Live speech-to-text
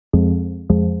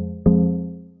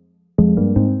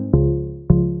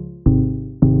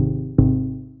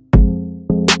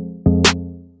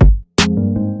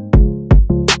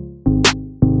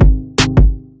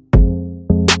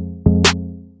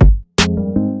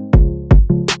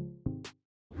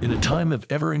time of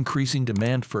ever-increasing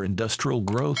demand for industrial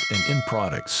growth and end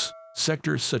products,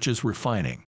 sectors such as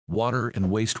refining, water and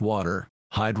wastewater,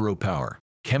 hydropower,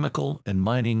 chemical and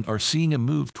mining are seeing a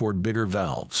move toward bigger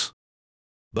valves.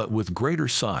 But with greater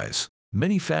size,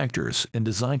 many factors and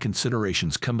design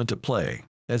considerations come into play,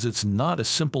 as it's not a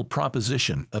simple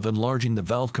proposition of enlarging the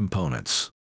valve components.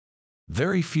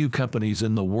 Very few companies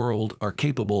in the world are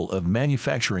capable of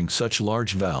manufacturing such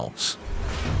large valves.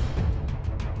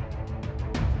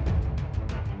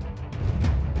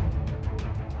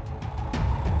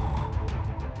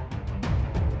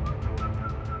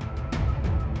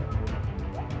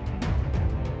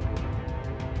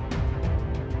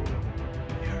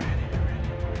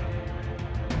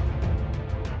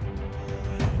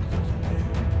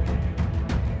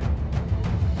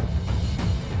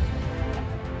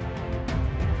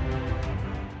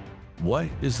 Why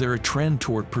is there a trend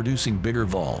toward producing bigger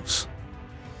valves?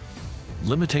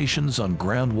 Limitations on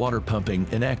groundwater pumping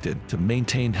enacted to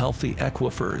maintain healthy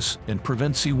aquifers and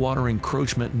prevent seawater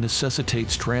encroachment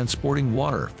necessitates transporting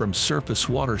water from surface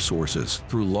water sources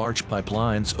through large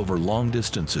pipelines over long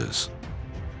distances.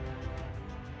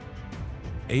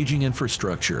 Aging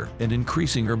infrastructure and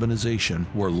increasing urbanization,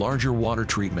 where larger water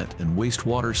treatment and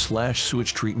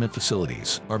wastewater/sewage treatment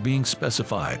facilities are being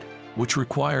specified, which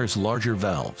requires larger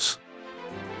valves.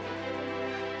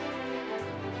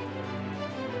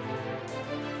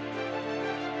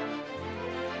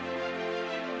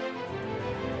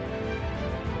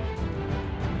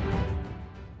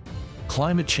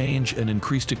 Climate change and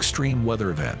increased extreme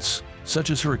weather events, such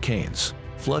as hurricanes,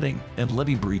 flooding, and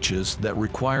levee breaches that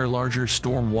require larger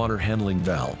stormwater handling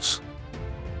valves.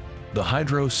 The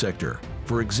hydro sector,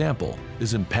 for example,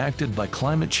 is impacted by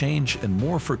climate change and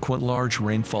more frequent large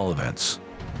rainfall events.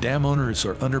 Dam owners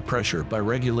are under pressure by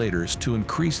regulators to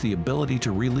increase the ability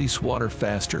to release water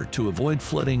faster to avoid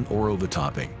flooding or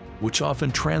overtopping, which often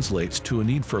translates to a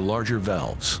need for larger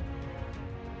valves.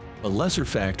 A lesser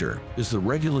factor is the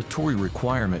regulatory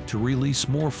requirement to release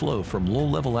more flow from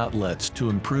low-level outlets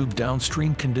to improve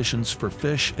downstream conditions for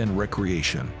fish and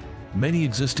recreation. Many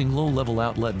existing low-level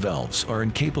outlet valves are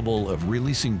incapable of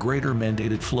releasing greater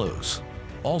mandated flows.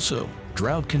 Also,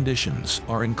 drought conditions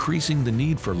are increasing the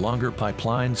need for longer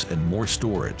pipelines and more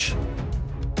storage.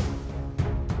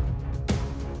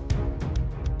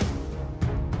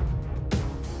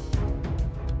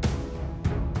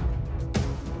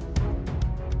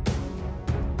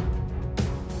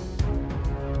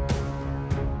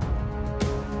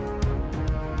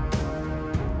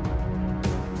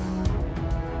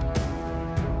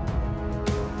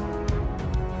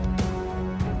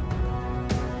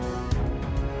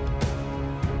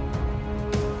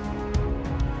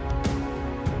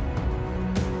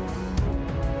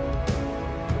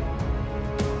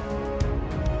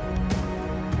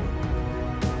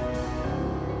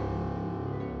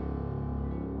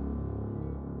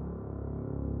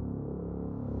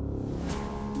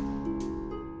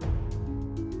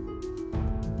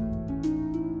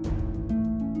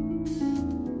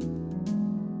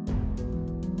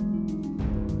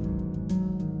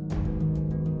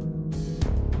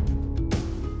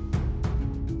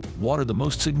 What are the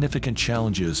most significant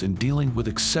challenges in dealing with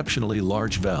exceptionally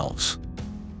large valves?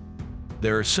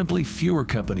 There are simply fewer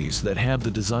companies that have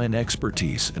the design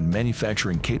expertise and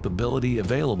manufacturing capability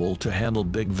available to handle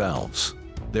big valves.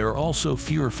 There are also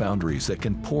fewer foundries that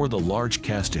can pour the large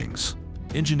castings.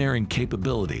 Engineering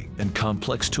capability and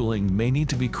complex tooling may need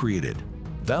to be created.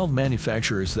 Valve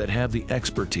manufacturers that have the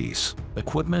expertise,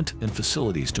 equipment, and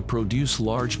facilities to produce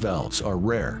large valves are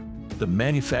rare. The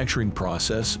manufacturing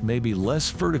process may be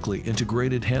less vertically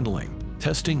integrated. Handling,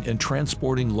 testing, and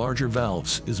transporting larger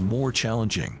valves is more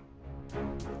challenging.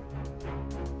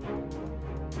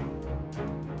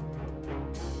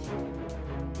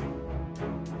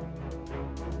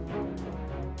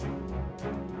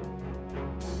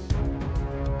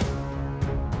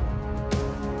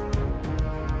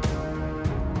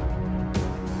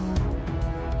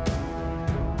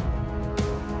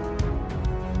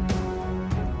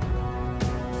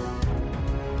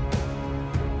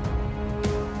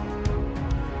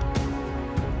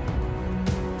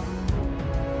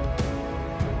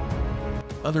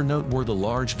 Other noteworthy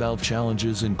large valve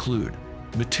challenges include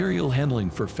material handling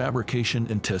for fabrication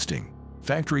and testing.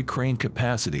 Factory crane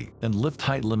capacity and lift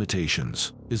height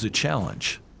limitations is a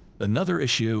challenge. Another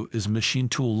issue is machine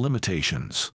tool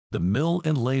limitations, the mill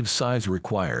and lathe size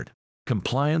required.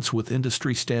 Compliance with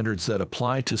industry standards that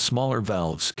apply to smaller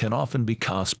valves can often be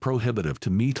cost prohibitive to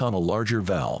meet on a larger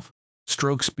valve.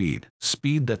 Stroke speed,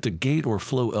 speed that the gate or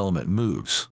flow element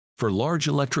moves. for large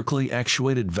electrically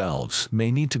actuated valves may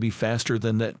need to be faster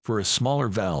than that for a smaller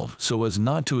valve so as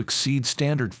not to exceed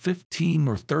standard 15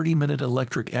 or 30-minute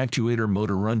electric actuator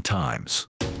motor run times.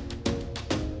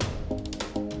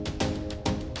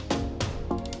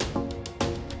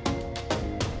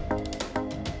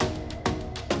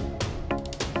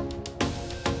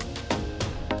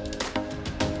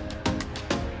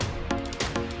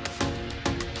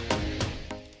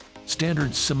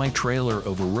 Standard semi-trailer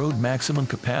over-road maximum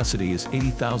capacity is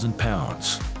 80,000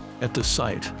 pounds. At the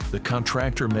site, the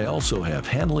contractor may also have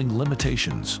handling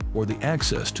limitations, or the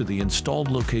access to the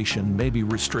installed location may be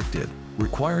restricted,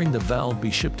 requiring the valve be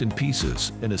shipped in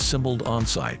pieces and assembled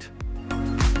on-site.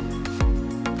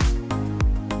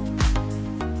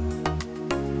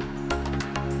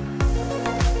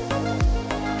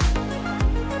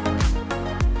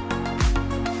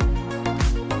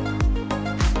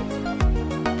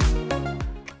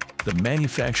 The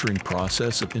manufacturing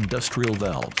process of industrial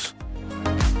valves.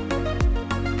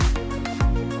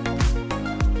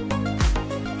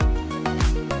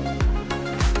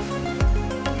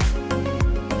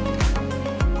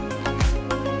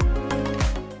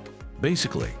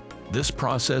 Basically, this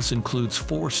process includes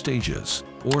 4 stages: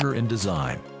 order and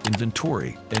design,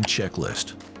 inventory, and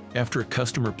checklist. After a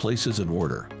customer places an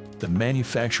order, the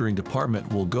manufacturing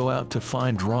department will go out to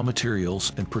find raw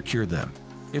materials and procure them.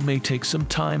 It may take some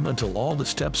time until all the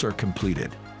steps are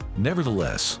completed.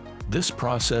 Nevertheless, this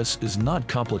process is not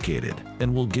complicated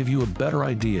and will give you a better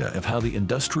idea of how the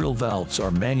industrial valves are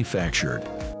manufactured.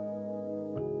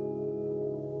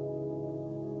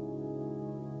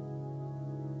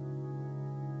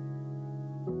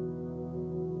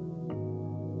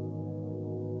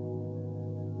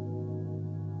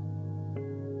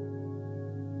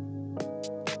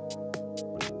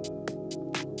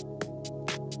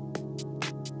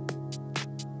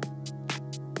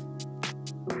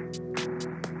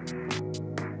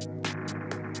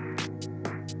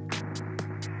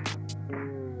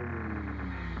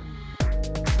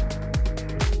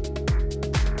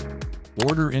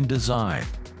 Order and design.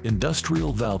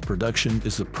 Industrial valve production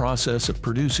is the process of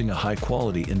producing a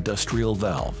high-quality industrial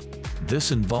valve.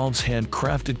 This involves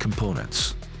handcrafted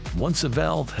components. Once a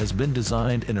valve has been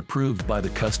designed and approved by the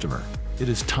customer, it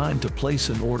is time to place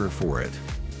an order for it.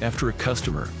 After a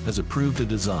customer has approved a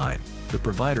design, the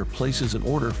provider places an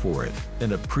order for it,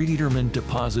 and a predetermined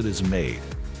deposit is made.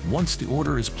 Once the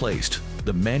order is placed,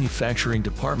 the manufacturing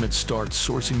department starts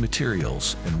sourcing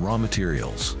materials and raw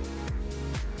materials.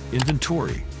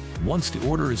 Inventory. Once the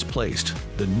order is placed,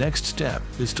 the next step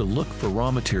is to look for raw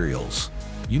materials.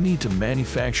 You need to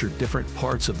manufacture different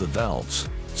parts of the valves,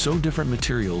 so different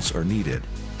materials are needed.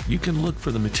 You can look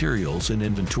for the materials in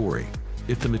inventory.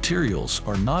 If the materials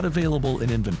are not available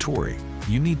in inventory,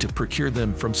 you need to procure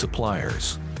them from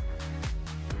suppliers.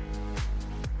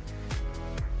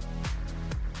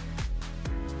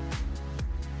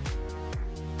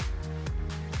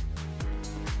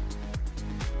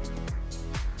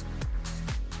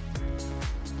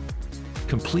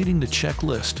 Completing the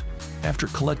checklist. After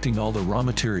collecting all the raw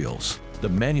materials, the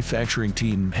manufacturing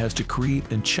team has to create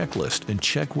a checklist and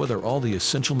check whether all the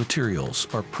essential materials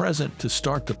are present to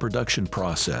start the production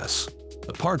process.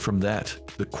 Apart from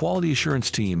that, the quality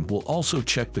assurance team will also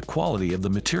check the quality of the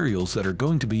materials that are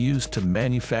going to be used to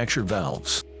manufacture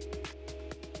valves.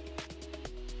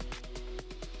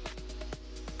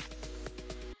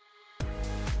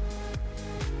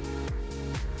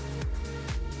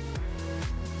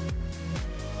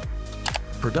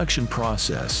 Production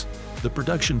process. The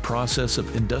production process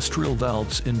of industrial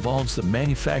valves involves the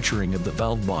manufacturing of the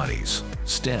valve bodies,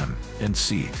 stem, and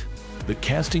seat. The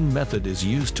casting method is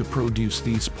used to produce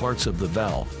these parts of the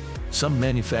valve. Some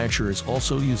manufacturers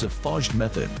also use a forged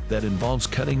method that involves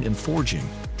cutting and forging,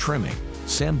 trimming,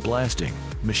 sandblasting,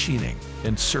 machining,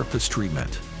 and surface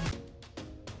treatment.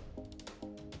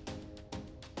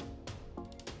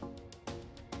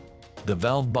 The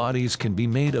valve bodies can be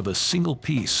made of a single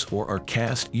piece or are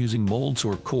cast using molds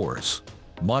or cores.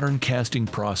 Modern casting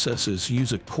processes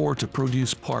use a core to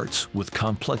produce parts with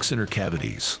complex inner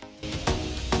cavities.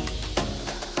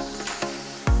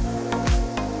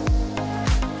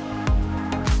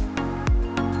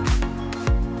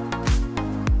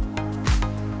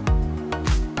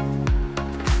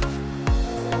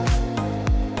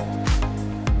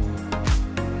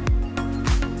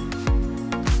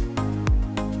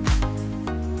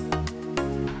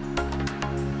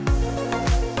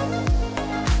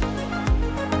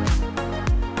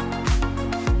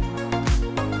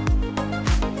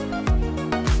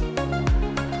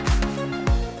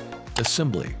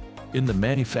 Assembly. In the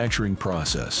manufacturing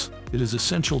process, it is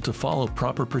essential to follow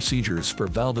proper procedures for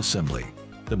valve assembly.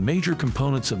 The major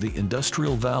components of the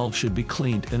industrial valve should be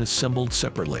cleaned and assembled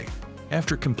separately.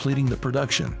 After completing the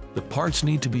production, the parts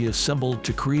need to be assembled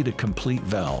to create a complete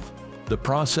valve. The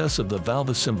process of the valve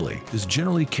assembly is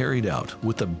generally carried out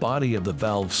with the body of the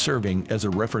valve serving as a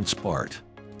reference part.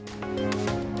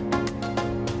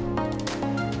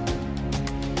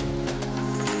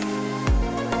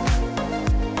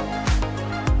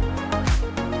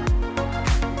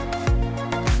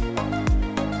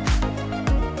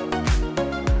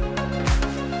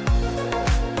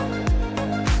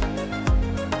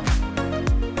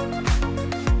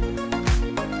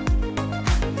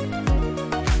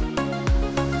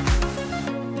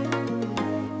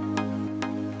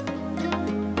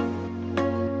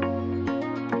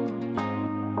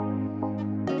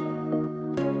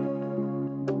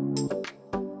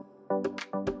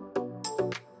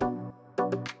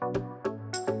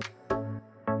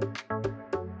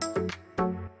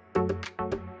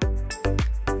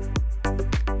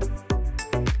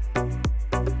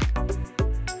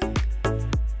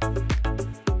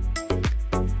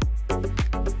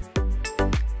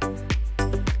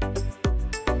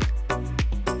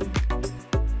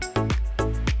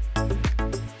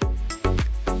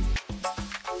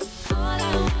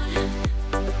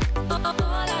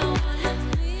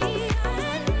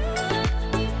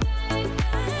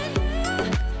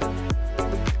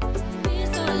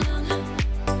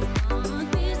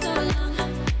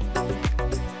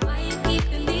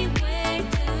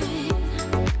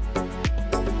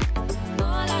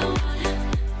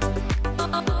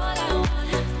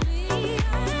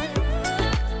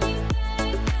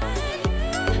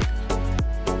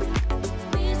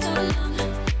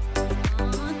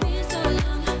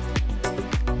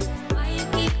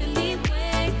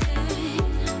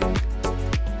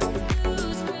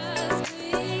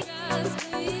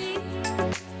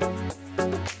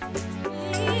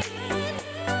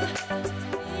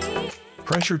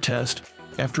 Pressure test.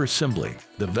 After assembly,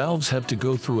 the valves have to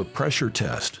go through a pressure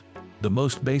test. The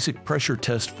most basic pressure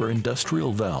test for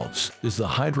industrial valves is the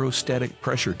hydrostatic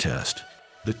pressure test.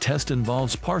 The test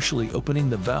involves partially opening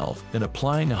the valve and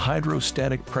applying a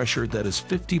hydrostatic pressure that is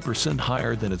 50%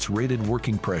 higher than its rated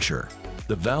working pressure.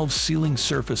 The valve's sealing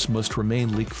surface must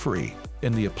remain leak-free,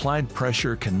 and the applied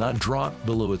pressure cannot drop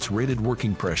below its rated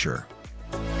working pressure.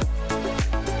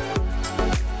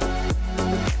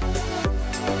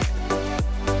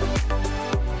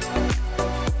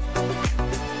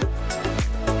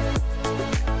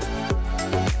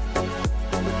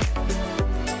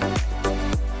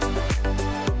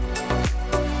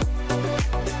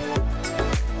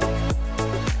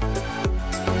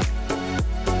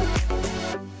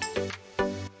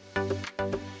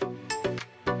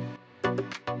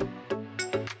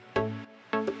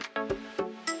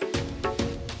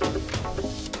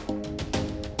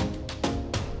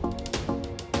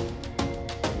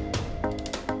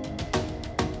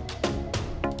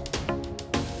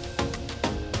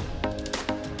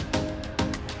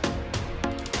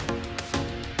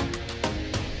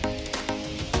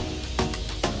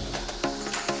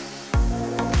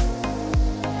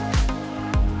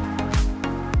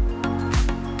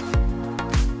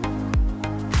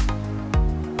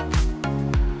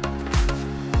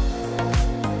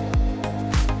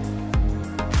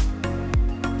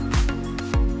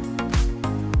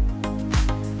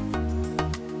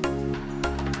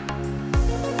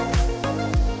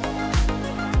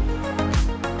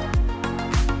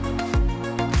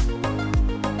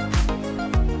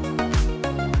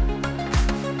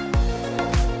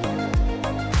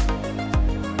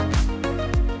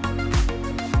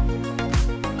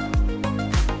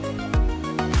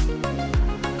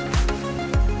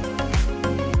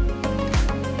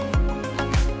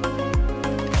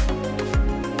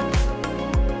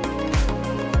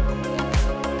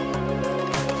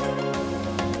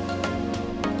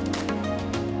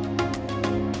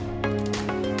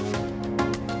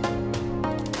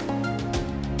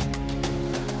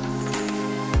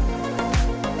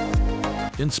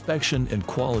 Inspection and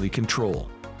quality control.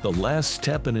 The last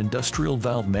step in industrial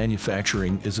valve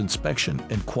manufacturing is inspection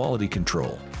and quality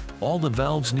control. All the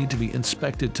valves need to be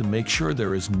inspected to make sure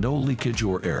there is no leakage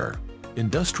or error.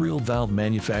 Industrial valve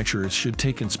manufacturers should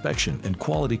take inspection and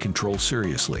quality control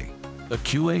seriously. A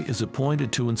QA is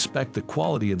appointed to inspect the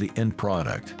quality of the end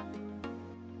product.